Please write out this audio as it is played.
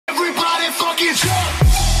fucking jump.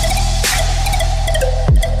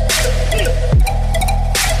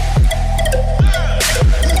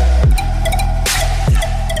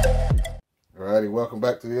 Alrighty, welcome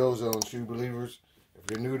back to the Ozone, shoe believers.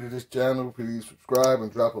 If you're new to this channel, please subscribe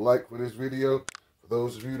and drop a like for this video. For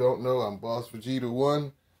those of you who don't know, I'm bossvegeta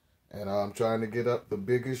 1, and I'm trying to get up the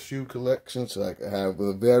biggest shoe collection so I can have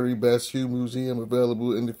the very best shoe museum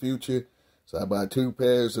available in the future. So I buy 2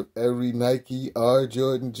 pairs of every Nike Air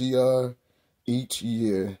Jordan GR each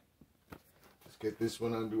year. Let's get this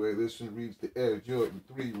one underway. This one reads the Air Jordan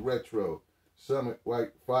 3 Retro Cement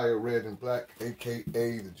White Fire Red and Black, aka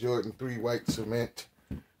the Jordan 3 White Cement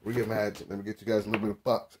Reimaged. Let me get you guys a little bit of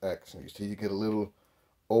box action. You see, you get a little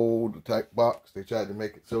old type box. They tried to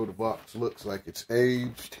make it so the box looks like it's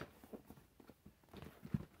aged.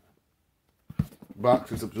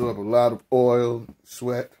 Boxes absorb a lot of oil,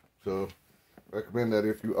 sweat, so recommend that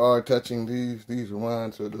if you are touching these are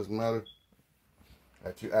mine, so it doesn't matter,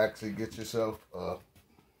 that you actually get yourself a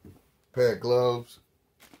pair of gloves.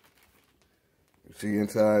 You see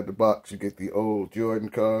inside the box you get the old Jordan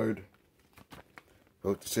card.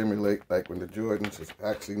 Supposed to simulate like when the Jordans, there's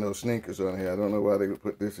actually no sneakers on here. I don't know why they would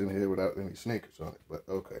put this in here without any sneakers on it, but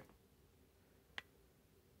okay.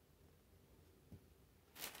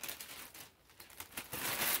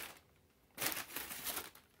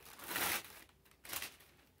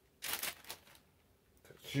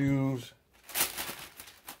 Shoes.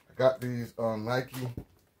 I got these on Nike.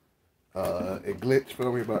 It glitched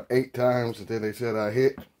for me about 8 times and then they said I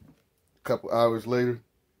hit. A couple hours later.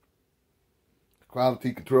 The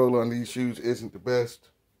quality control on these shoes isn't the best.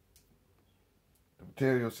 The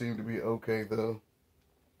material seemed to be okay though.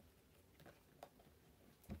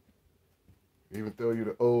 Even throw you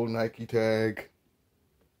the old Nike tag.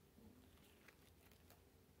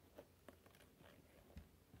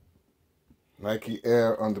 Nike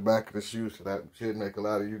Air on the back of the shoe, so that should make a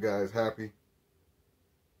lot of you guys happy.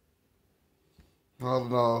 All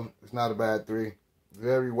in all, it's not a bad 3.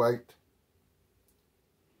 Very white.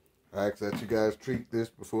 I ask that you guys treat this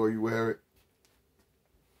before you wear it.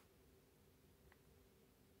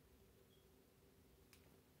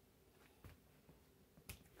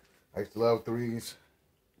 I used to love 3s.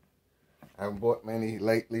 I haven't bought many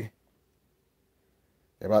lately.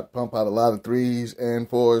 They're about to pump out a lot of 3s and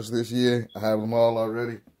 4s this year. I have them all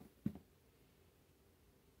already.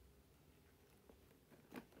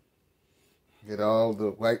 Get all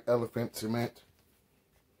the white elephant cement.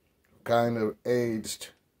 Kind of aged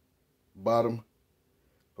bottom.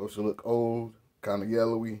 Supposed to look old. Kind of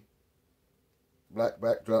yellowy. Black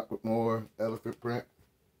backdrop with more elephant print.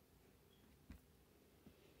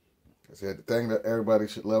 I said the thing that everybody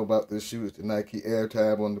should love about this shoe is the Nike Air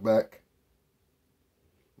tab on the back.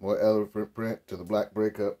 More elephant print to the black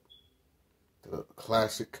breakup, to the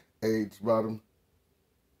classic aged bottom.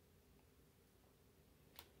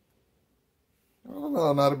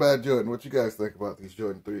 Oh, not a bad Jordan. What you guys think about these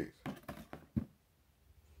Jordan 3s? Did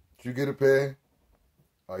you get a pair?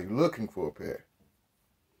 Are you looking for a pair?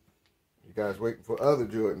 You guys waiting for other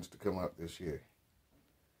Jordans to come out this year?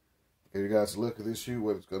 Give you guys a look at this shoe,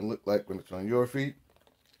 what it's going to look like when it's on your feet.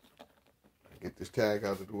 Get this tag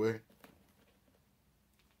out of the way.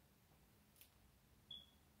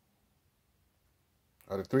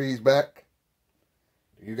 Are the 3s back?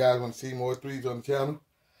 Do you guys want to see more 3s on the channel?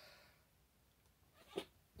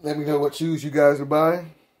 Let me know what shoes you guys are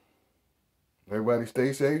buying. Everybody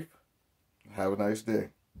stay safe. Have a nice day.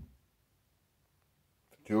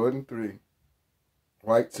 Jordan 3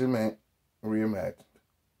 White Cement Reimagined.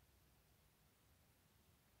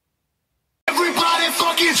 Everybody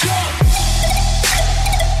fucking jump.